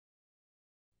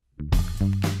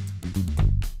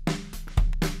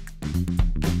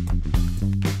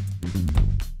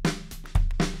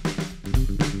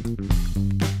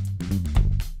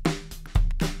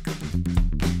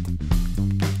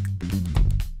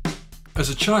As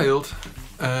a child,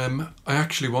 I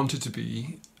actually wanted to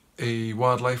be a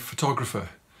wildlife photographer.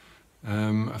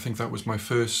 I think that was my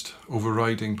first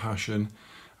overriding passion.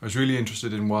 I was really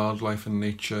interested in wildlife and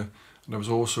nature, and I was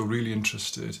also really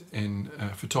interested in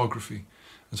photography.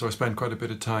 And so I spent quite a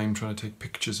bit of time trying to take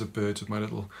pictures of birds with my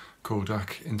little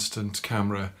Kodak instant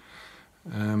camera.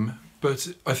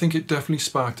 But I think it definitely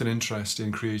sparked an interest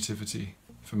in creativity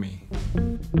for me.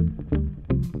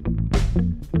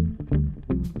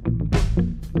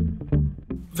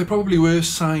 There probably were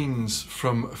signs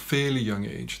from a fairly young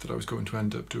age that I was going to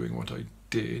end up doing what I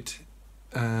did.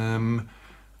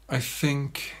 I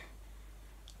think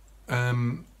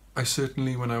I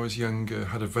certainly, when I was younger,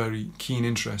 had a very keen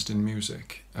interest in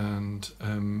music, and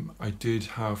I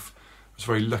was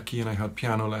very lucky, and I had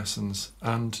piano lessons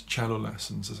and cello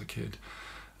lessons as a kid,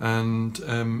 and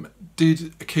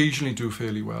did occasionally do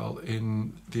fairly well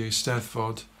in the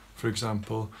Eisteddfod, for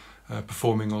example,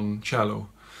 performing on cello.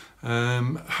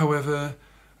 However,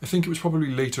 I think it was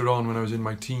probably later on, when I was in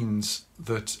my teens,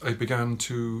 that I began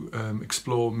to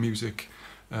explore music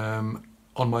on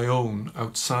my own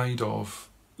outside of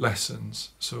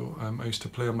lessons. So I used to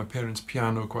play on my parents'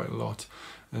 piano quite a lot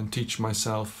and teach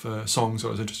myself songs I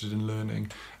was interested in learning.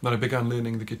 And then I began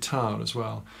learning the guitar as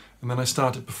well. And then I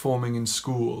started performing in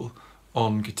school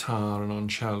on guitar and on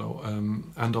cello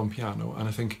and on piano. And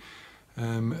I think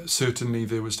certainly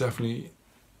there was definitely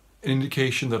an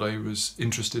indication that I was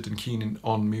interested and keen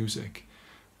on music.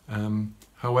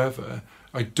 However,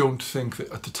 I don't think that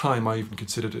at the time I even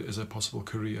considered it as a possible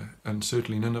career, and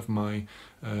certainly none of my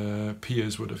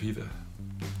peers would have either.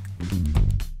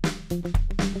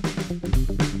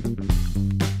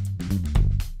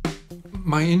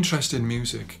 My interest in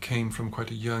music came from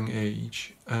quite a young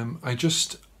age. When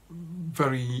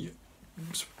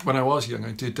I was young,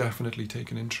 I did definitely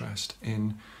take an interest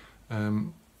in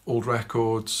old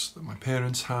records that my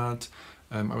parents had.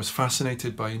 I was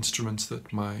fascinated by instruments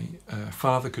that my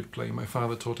father could play. My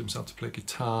father taught himself to play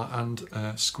guitar and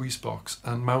squeeze box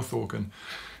and mouth organ.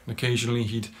 And occasionally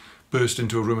he'd burst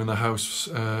into a room in the house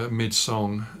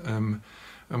mid-song,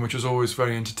 and which was always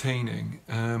very entertaining.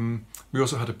 We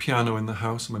also had a piano in the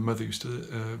house, and my mother used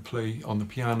to play on the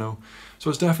piano. So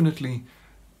I was definitely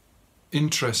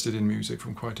interested in music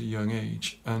from quite a young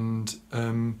age, and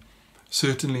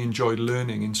certainly enjoyed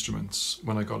learning instruments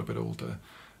when I got a bit older.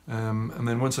 And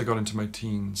then once I got into my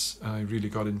teens, I really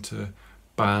got into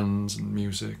bands and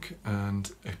music,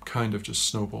 and it kind of just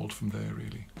snowballed from there,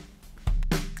 really.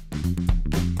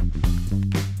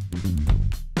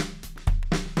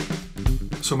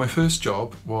 So my first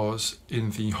job was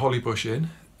in the Hollybush Inn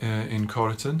in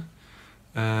Corriton,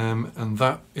 and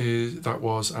that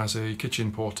was as a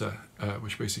kitchen porter,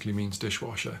 which basically means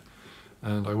dishwasher.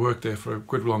 And I worked there for a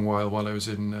good long while I was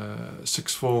in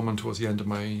sixth form and towards the end of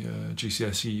my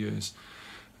GCSE years,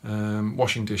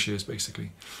 washing dishes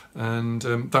basically. And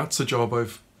that's a job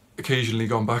I've occasionally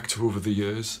gone back to over the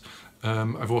years.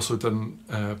 I've also done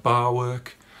bar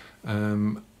work,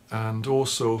 and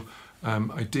also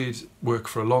I did work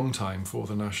for a long time for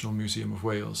the National Museum of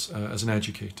Wales as an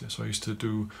educator. So I used to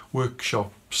do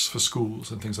workshops for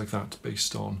schools and things like that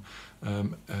based on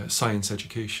science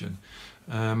education.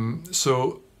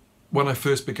 So when I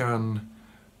first began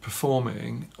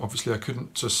performing, obviously I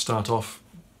couldn't just start off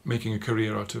making a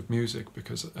career out of music,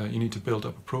 because you need to build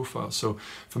up a profile. So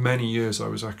for many years I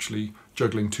was actually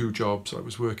juggling two jobs. I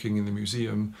was working in the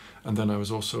museum, and then I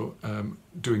was also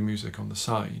doing music on the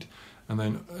side. And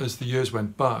then as the years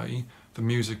went by, the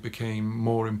music became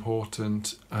more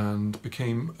important and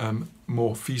became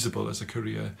more feasible as a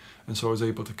career. And so I was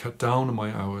able to cut down on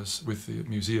my hours with the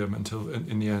museum until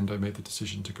in the end I made the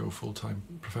decision to go full-time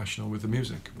professional with the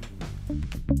music.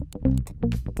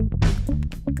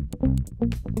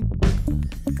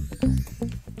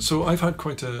 So I've had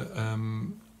quite a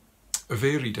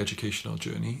varied educational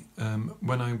journey.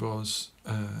 When I was,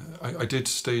 I did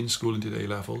stay in school and did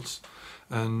A-levels.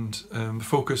 And my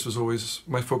focus was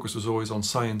always on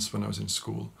science when I was in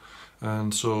school.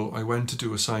 And so I went to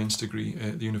do a science degree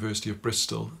at the University of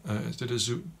Bristol. I did a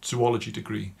zoology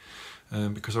degree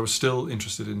because I was still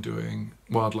interested in doing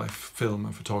wildlife film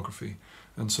and photography.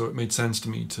 And so it made sense to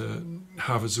me to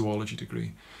have a zoology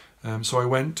degree. So I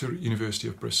went to University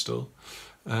of Bristol,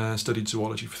 studied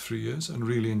zoology for 3 years and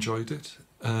really enjoyed it.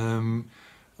 And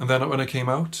then when I came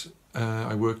out,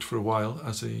 I worked for a while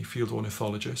as a field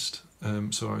ornithologist.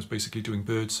 So I was basically doing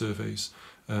bird surveys,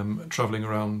 travelling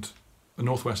around the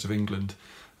northwest of England,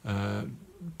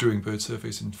 doing bird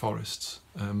surveys in forests,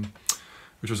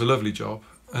 which was a lovely job.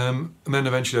 And then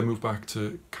eventually I moved back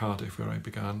to Cardiff, where I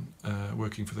began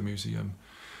working for the museum.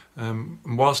 And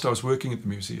whilst I was working at the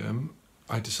museum,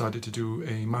 I decided to do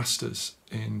a master's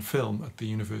in film at the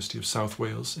University of South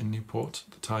Wales in Newport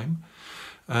at the time.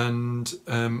 And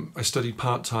I studied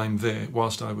part-time there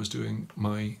whilst I was doing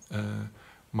my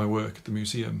work at the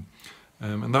museum.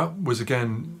 And that was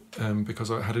again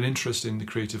because I had an interest in the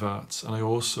creative arts, and I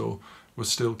also was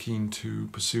still keen to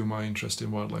pursue my interest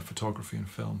in wildlife photography and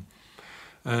film.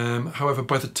 However,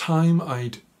 by the time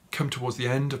I'd come towards the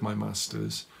end of my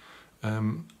master's,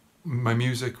 my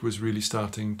music was really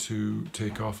starting to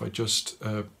take off. I'd just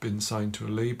been signed to a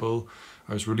label.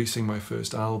 I was releasing my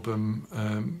first album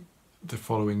the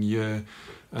following year,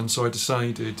 and so I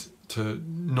decided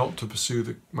not to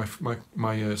pursue my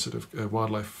sort of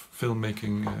wildlife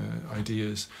filmmaking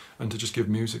ideas, and to just give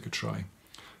music a try.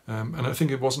 And I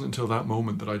think it wasn't until that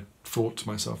moment that I thought to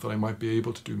myself that I might be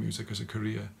able to do music as a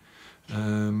career.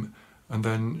 And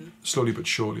then slowly but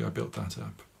surely I built that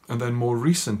up. And then more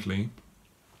recently,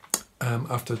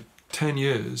 after 10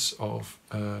 years of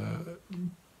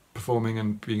performing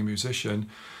and being a musician,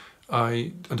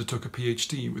 I undertook a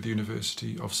PhD with the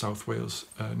University of South Wales,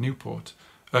 Newport.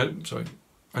 I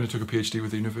undertook a PhD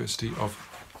with the University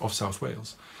of South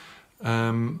Wales.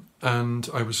 And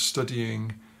I was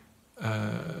studying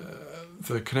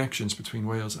the connections between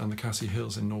Wales and the Khasi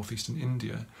Hills in northeastern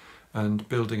India, and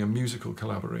building a musical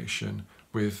collaboration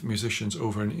with musicians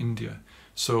over in India.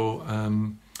 So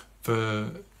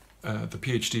the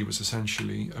PhD was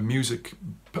essentially a music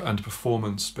and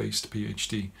performance-based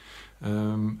PhD.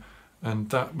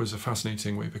 And that was a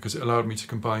fascinating way because it allowed me to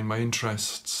combine my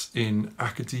interests in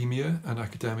academia and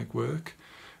academic work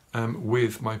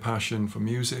with my passion for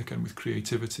music and with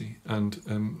creativity. And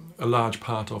a large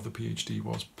part of the PhD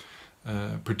was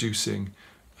producing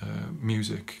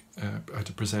music. I had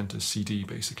to present a CD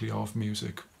basically of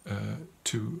music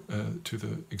to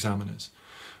the examiners.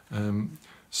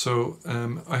 So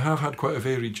I have had quite a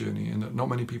varied journey, in that not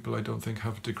many people, I don't think,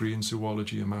 have a degree in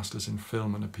zoology, a master's in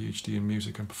film and a PhD in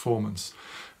music and performance.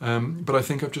 But I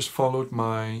think I've just followed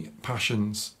my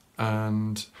passions,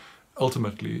 and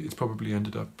ultimately it's probably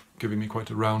ended up giving me quite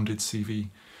a rounded CV.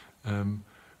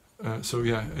 So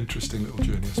yeah, interesting little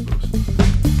journey, I suppose.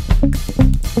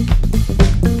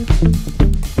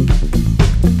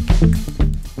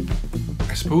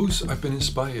 I suppose I've been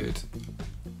inspired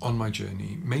on my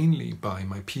journey mainly by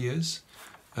my peers.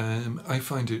 I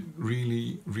find it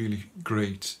really, really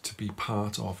great to be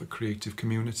part of a creative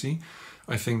community.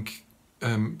 I think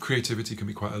creativity can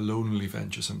be quite a lonely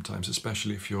venture sometimes,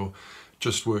 especially if you're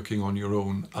just working on your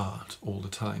own art all the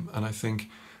time. And I think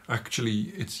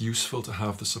actually it's useful to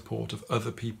have the support of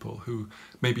other people who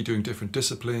may be doing different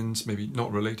disciplines, maybe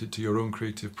not related to your own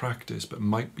creative practice, but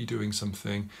might be doing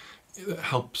something that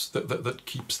helps, that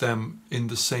keeps them in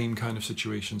the same kind of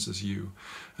situations as you.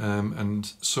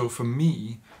 And so for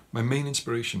me, my main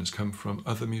inspiration has come from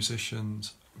other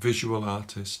musicians, visual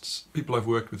artists, people I've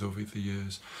worked with over the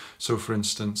years. So for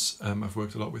instance, I've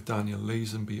worked a lot with Daniel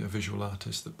Lazenby, a visual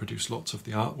artist that produced lots of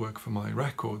the artwork for my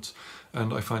records,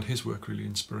 and I find his work really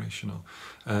inspirational.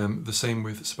 The same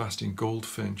with Sebastian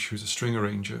Goldfinch, who's a string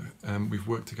arranger. We've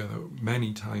worked together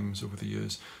many times over the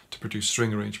years to produce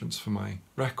string arrangements for my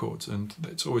records, and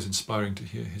it's always inspiring to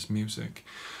hear his music.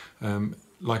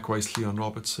 Likewise, Leon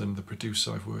Robertson, the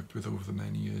producer I've worked with over the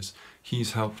many years,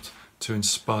 he's helped to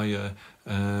inspire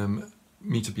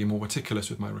me to be more meticulous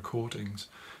with my recordings.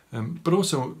 But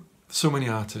also so many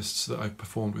artists that I've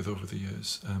performed with over the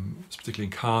years, particularly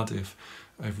in Cardiff.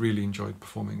 I've really enjoyed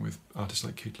performing with artists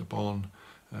like Kate LeBon,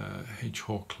 H.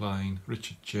 Hawkline,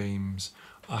 Richard James,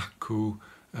 Aku,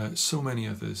 so many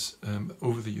others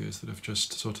over the years that have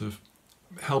just sort of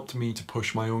helped me to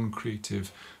push my own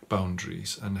creative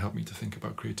boundaries and helped me to think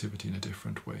about creativity in a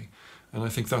different way. And I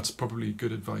think that's probably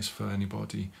good advice for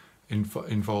anybody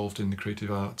involved in the creative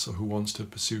arts or who wants to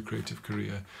pursue a creative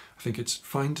career. I think it's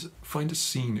find a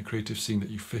scene, a creative scene that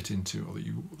you fit into, or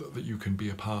that you can be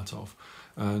a part of,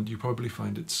 and you probably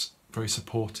find it's very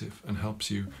supportive and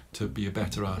helps you to be a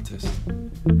better artist.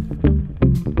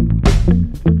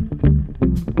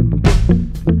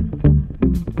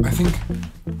 I think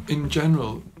in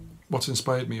general what's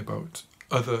inspired me about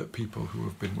other people who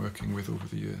have been working with over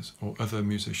the years, or other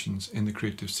musicians in the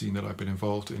creative scene that I've been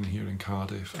involved in here in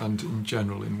Cardiff and in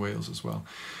general in Wales as well,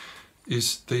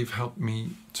 is they've helped me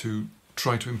to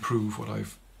try to improve what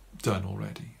I've done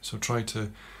already. So try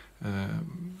to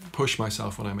push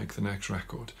myself when I make the next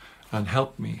record, and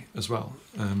help me as well.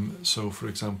 So for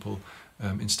example,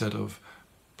 instead of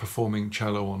performing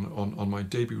cello on my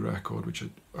debut record,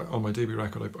 on my debut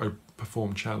record I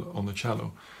performed cello on the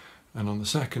cello, and on the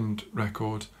second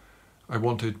record I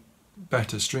wanted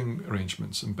better string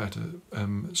arrangements and better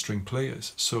string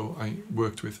players, so I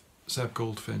worked with Seb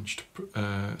Goldfinch,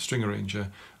 string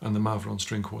arranger, and the Mavron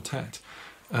String Quartet,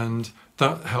 and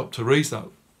that helped to raise that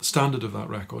standard of that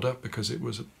record up, because it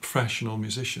was professional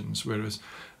musicians, whereas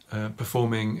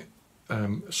performing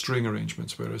string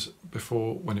arrangements, whereas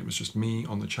before, when it was just me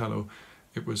on the cello,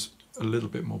 it was a little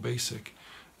bit more basic.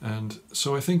 And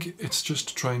so I think it's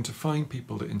just trying to find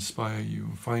people that inspire you,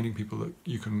 and finding people that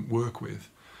you can work with,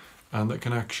 and that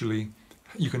can actually,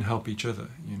 you can help each other,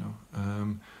 you know,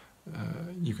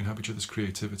 you can help each other's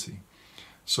creativity.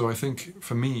 So I think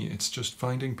for me, it's just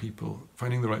finding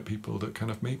the right people that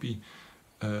kind of maybe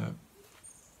that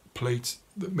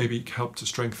maybe help to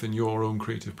strengthen your own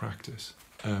creative practice.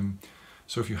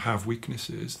 So if you have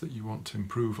weaknesses that you want to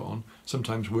improve on,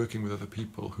 sometimes working with other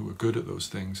people who are good at those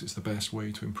things is the best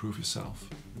way to improve yourself.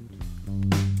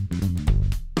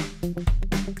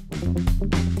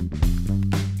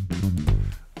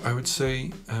 I would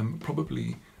say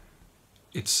probably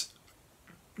it's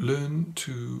learn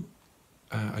to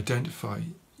identify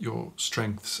your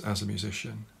strengths as a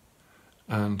musician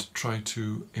and try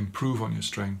to improve on your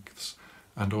strengths,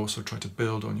 and also try to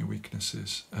build on your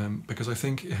weaknesses, because I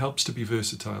think it helps to be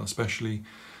versatile, especially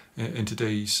in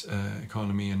today's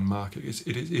economy and market.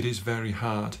 It is very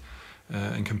hard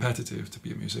and competitive to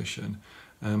be a musician,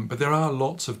 but there are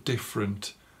lots of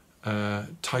different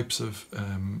types of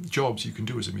jobs you can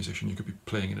do as a musician. You could be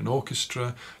playing in an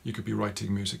orchestra, you could be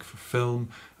writing music for film,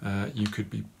 you could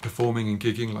be performing and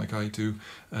gigging like I do,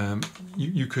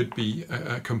 you could be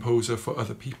a composer for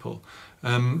other people.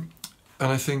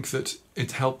 And I think that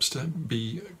it helps to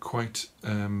be quite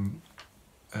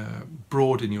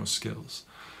broad in your skills.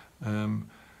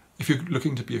 If you're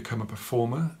looking to become a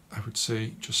performer, I would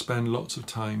say just spend lots of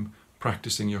time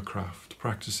practicing your craft,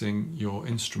 practicing your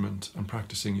instrument, and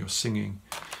practicing your singing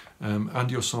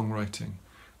and your songwriting,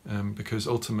 because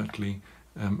ultimately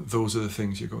those are the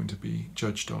things you're going to be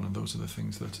judged on, and those are the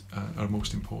things that are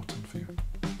most important for you.